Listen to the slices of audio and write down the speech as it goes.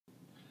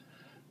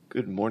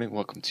Good morning.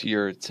 Welcome to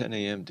your 10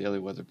 a.m. daily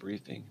weather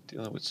briefing.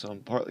 Dealing with some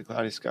partly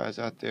cloudy skies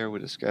out there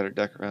with a scattered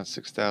deck around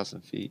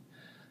 6,000 feet.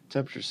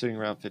 Temperature sitting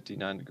around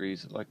 59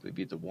 degrees. It'll likely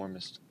be the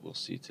warmest we'll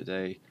see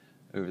today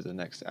over the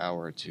next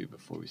hour or two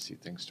before we see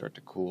things start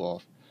to cool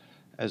off,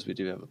 as we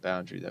do have a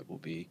boundary that will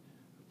be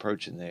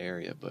approaching the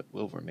area but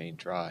will remain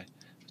dry.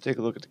 If we take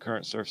a look at the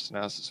current surface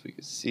analysis, we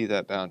can see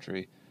that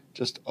boundary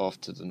just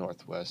off to the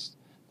northwest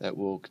that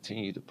will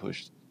continue to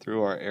push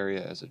through our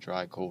area as a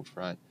dry cold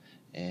front,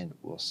 and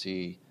we'll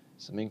see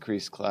some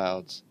increased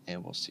clouds,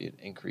 and we'll see an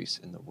increase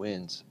in the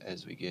winds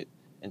as we get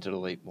into the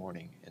late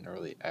morning and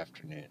early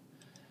afternoon.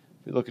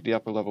 If we look at the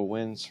upper level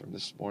winds from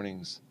this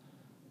morning's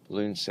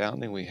balloon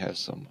sounding, we have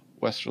some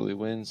westerly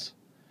winds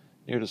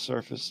near the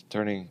surface,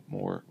 turning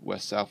more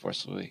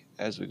west-southwesterly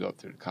as we go up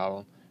through the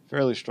column.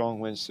 Fairly strong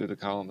winds through the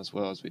column, as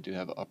well as we do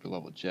have an upper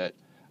level jet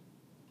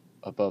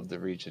above the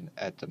region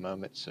at the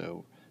moment,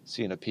 so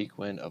seeing a peak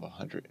wind of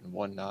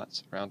 101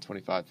 knots, around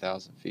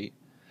 25,000 feet,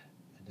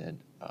 and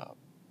then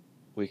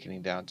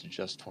weakening down to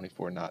just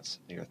 24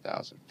 knots near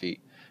 1,000 feet.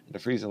 And the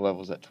freezing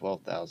level is at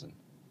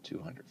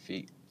 12,200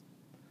 feet.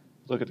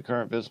 Look at the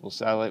current visible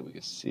satellite. We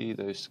can see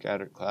those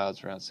scattered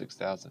clouds around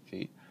 6,000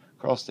 feet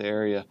across the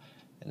area,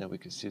 and then we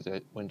can see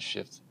that wind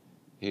shift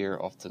here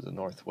off to the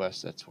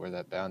northwest. That's where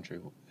that boundary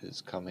is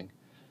coming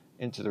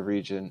into the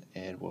region,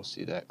 and we'll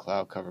see that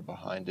cloud cover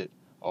behind it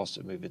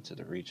also move into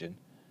the region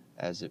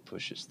as it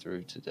pushes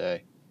through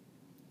today.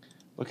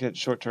 Looking at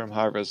short-term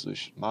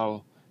high-resolution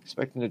model,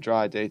 expecting a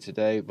dry day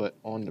today, but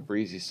on the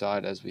breezy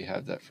side as we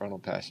have that frontal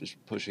passage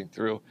pushing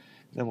through.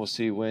 And then we'll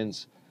see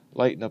winds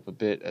lighten up a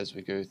bit as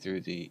we go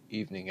through the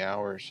evening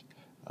hours.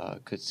 We'll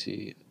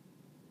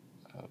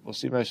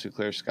see mostly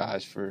clear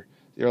skies for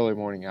the early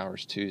morning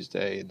hours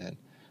Tuesday, and then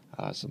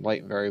some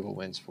light and variable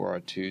winds for our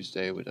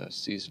Tuesday, with a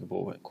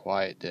seasonable and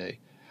quiet day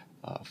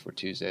for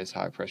Tuesday as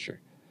high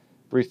pressure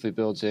briefly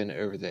builds in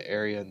over the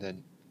area, and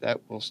then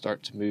that will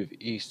start to move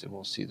east, and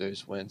we'll see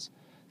those winds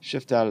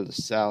shift out of the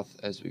south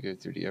as we go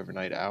through the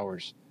overnight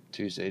hours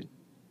Tuesday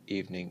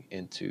evening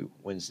into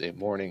Wednesday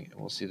morning, and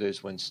we'll see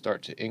those winds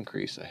start to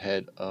increase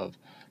ahead of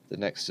the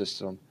next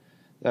system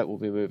that will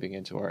be moving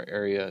into our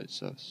area.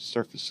 It's a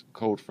surface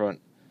cold front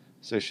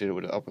associated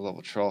with an upper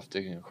level trough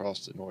digging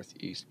across the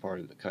northeast part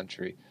of the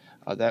country.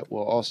 That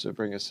will also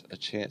bring us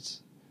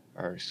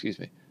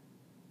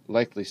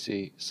likely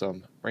see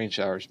some rain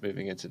showers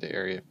moving into the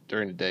area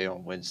during the day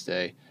on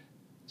Wednesday.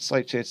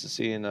 Slight chance of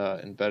seeing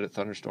embedded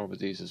thunderstorm with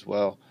these as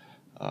well,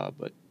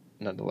 but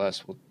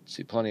nonetheless, we'll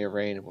see plenty of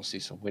rain, and we'll see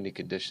some windy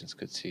conditions.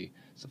 Could see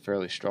some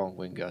fairly strong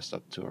wind gusts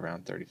up to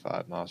around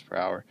 35 miles per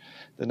hour.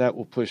 Then that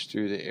will push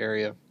through the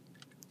area,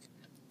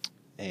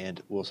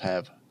 and we'll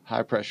have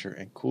high pressure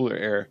and cooler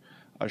air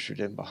ushered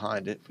in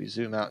behind it. If we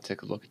zoom out and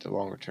take a look at the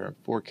longer term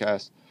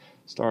forecast,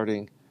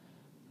 starting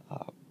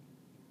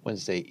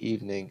Wednesday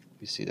evening,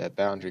 we see that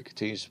boundary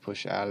continues to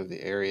push out of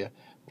the area.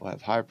 We'll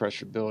have high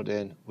pressure build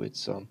in with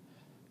some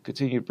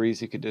continued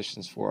breezy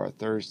conditions for our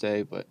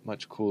Thursday, but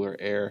much cooler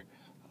air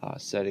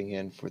setting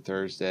in for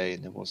Thursday,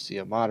 and then we'll see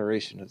a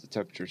moderation of the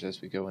temperatures as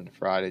we go into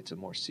Friday to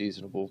more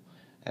seasonable.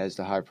 As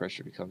the high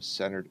pressure becomes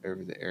centered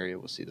over the area,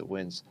 we'll see the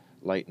winds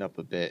lighten up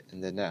a bit,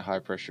 and then that high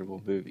pressure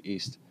will move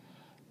east,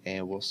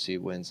 and we'll see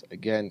winds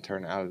again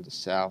turn out of the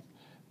south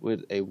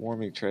with a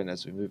warming trend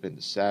as we move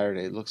into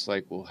Saturday. It looks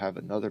like we'll have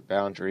another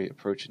boundary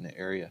approaching the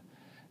area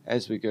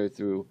as we go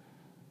through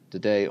the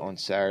day on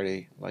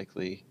Saturday,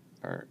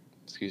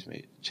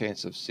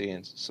 chance of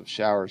seeing some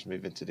showers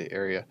move into the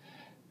area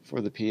for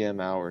the PM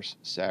hours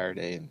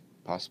Saturday and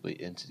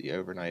possibly into the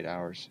overnight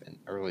hours and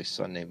early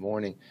Sunday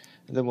morning.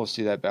 And then we'll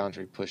see that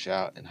boundary push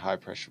out, and high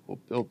pressure will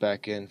build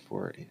back in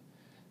for a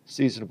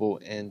seasonable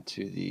end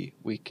to the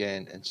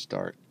weekend and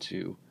start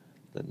to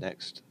the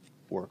next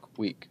work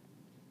week.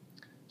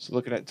 So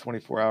looking at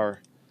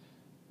 24-hour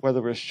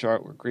weather risk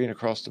chart, we're green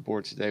across the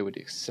board today with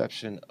the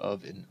exception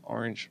of an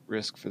orange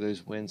risk for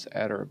those winds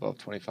at or above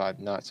 25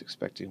 knots,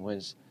 expecting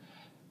winds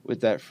with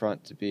that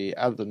front to be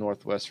out of the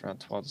northwest around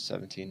 12 to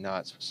 17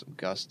 knots with some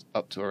gusts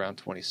up to around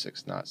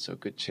 26 knots. So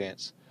good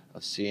chance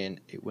of seeing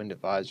a wind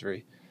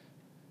advisory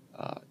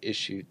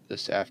issued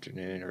this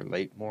afternoon or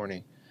late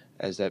morning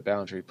as that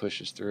boundary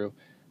pushes through.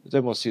 But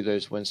then we'll see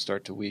those winds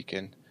start to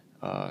weaken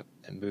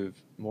and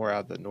move more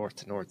out of the north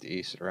to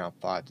northeast at around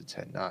 5 to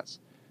 10 knots.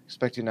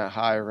 Expecting that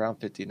high around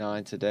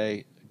 59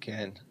 today.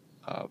 Again,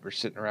 we're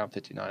sitting around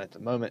 59 at the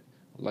moment.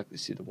 We'll likely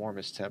see the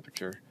warmest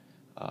temperature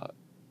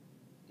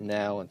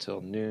now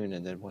until noon,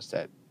 and then once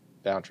that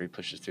boundary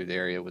pushes through the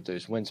area with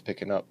those winds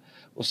picking up,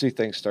 we'll see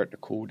things start to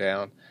cool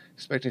down.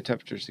 Expecting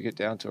temperatures to get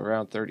down to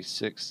around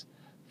 36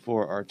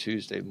 for our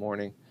Tuesday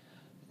morning,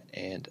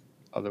 and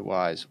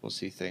otherwise we'll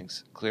see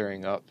things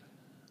clearing up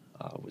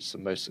with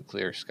some mostly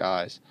clear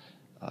skies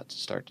to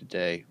start the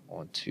day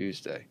on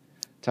Tuesday.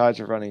 Tides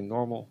are running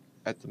normal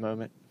at the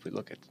moment. If we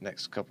look at the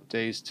next couple of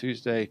days,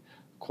 Tuesday,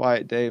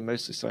 quiet day,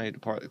 mostly sunny to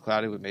partly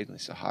cloudy with mainly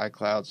some high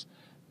clouds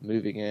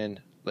moving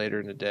in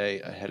later in the day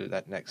ahead of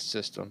that next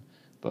system,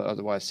 but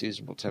otherwise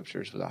seasonable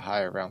temperatures with a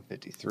high around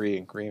 53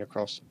 and green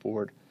across the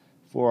board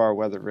for our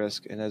weather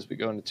risk. And as we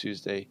go into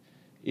Tuesday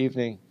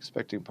Evening,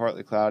 expecting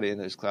partly cloudy, and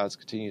those clouds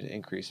continue to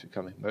increase,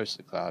 becoming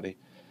mostly cloudy.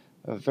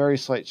 A very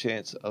slight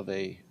chance of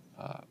a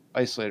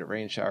isolated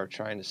rain shower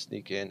trying to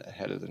sneak in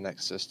ahead of the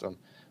next system,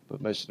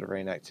 but most of the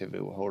rain activity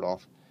will hold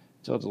off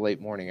until the late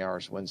morning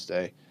hours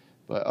Wednesday.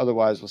 But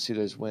otherwise, we'll see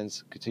those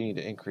winds continue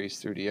to increase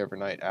through the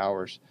overnight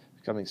hours,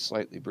 becoming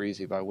slightly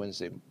breezy by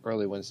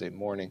early Wednesday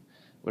morning,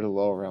 with a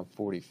low around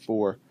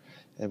 44.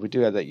 And we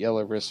do have that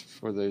yellow risk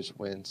for those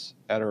winds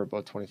at or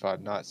above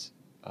 25 knots,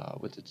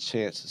 with the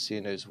chance of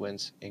seeing those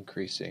winds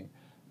increasing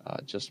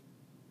just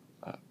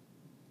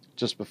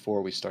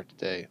before we start the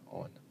day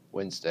on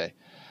Wednesday.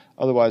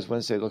 Otherwise,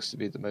 Wednesday looks to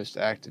be the most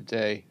active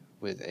day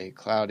with a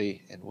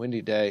cloudy and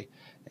windy day,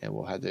 and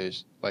we'll have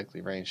those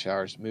likely rain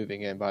showers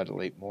moving in by the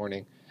late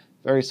morning.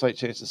 Very slight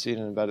chance of seeing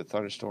an embedded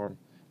thunderstorm.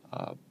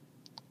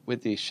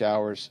 With these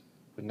showers,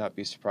 would not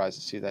be surprised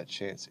to see that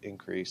chance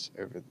increase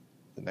over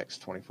the next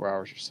 24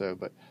 hours or so.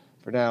 But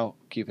for now,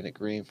 keeping it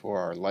green for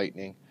our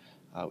lightning,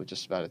 with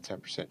just about a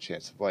 10%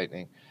 chance of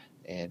lightning.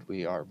 And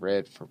we are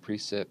red for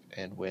precip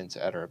and winds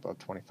at or above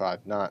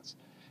 25 knots,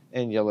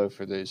 and yellow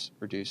for those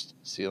reduced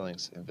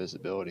ceilings and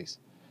visibilities.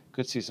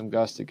 Could see some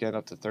gusts again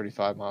up to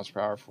 35 miles per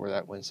hour for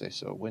that Wednesday,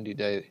 so a windy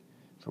day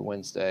for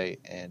Wednesday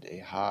and a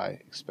high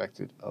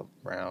expected of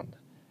around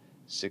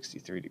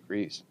 63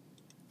 degrees.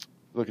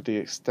 Look at the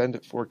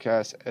extended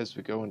forecast as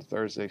we go into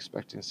Thursday,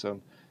 expecting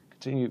some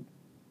continued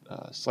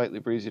slightly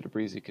breezy to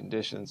breezy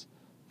conditions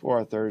for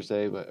our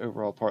Thursday, but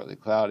overall partly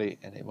cloudy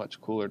and a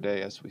much cooler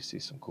day as we see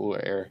some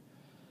cooler air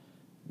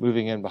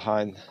moving in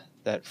behind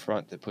that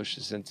front that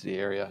pushes into the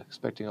area.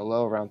 Expecting a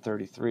low around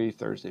 33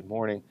 Thursday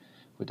morning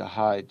with a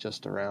high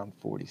just around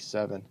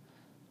 47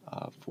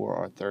 for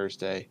our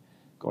Thursday.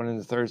 Going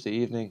into Thursday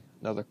evening,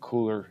 another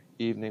cooler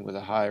evening with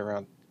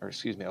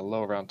a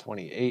low around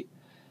 28,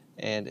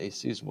 and a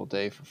seasonable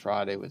day for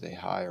Friday with a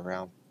high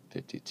around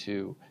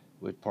 52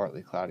 with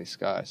partly cloudy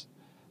skies.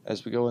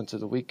 As we go into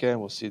the weekend,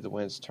 we'll see the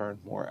winds turn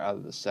more out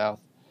of the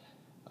south,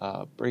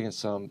 bringing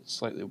some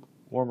slightly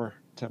warmer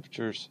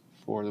temperatures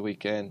for the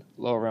weekend,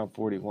 low around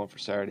 41 for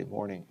Saturday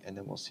morning, and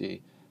then we'll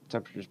see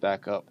temperatures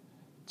back up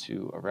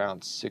to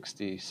around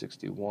 60,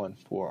 61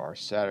 for our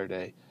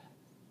Saturday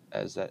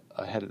as that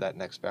ahead of that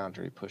next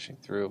boundary pushing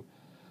through,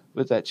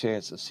 with that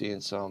chance of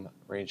seeing some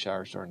rain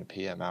showers during the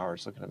PM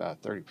hours, looking about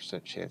a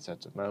 30% chance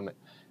at the moment.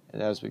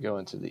 And as we go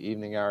into the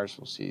evening hours,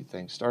 we'll see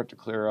things start to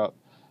clear up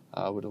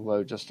with a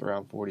low just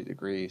around 40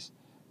 degrees,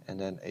 and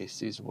then a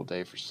seasonable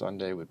day for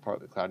Sunday with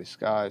partly cloudy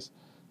skies.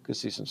 Could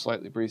see some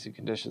slightly breezy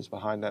conditions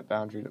behind that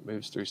boundary that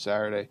moves through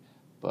Saturday,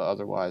 but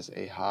otherwise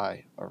a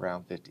high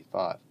around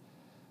 55.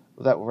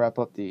 Well, that will wrap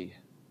up the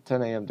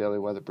 10 a.m. daily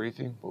weather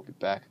briefing. We'll be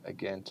back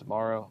again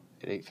tomorrow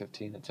at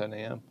 8:15 and 10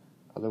 a.m.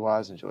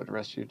 Otherwise, enjoy the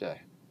rest of your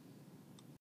day.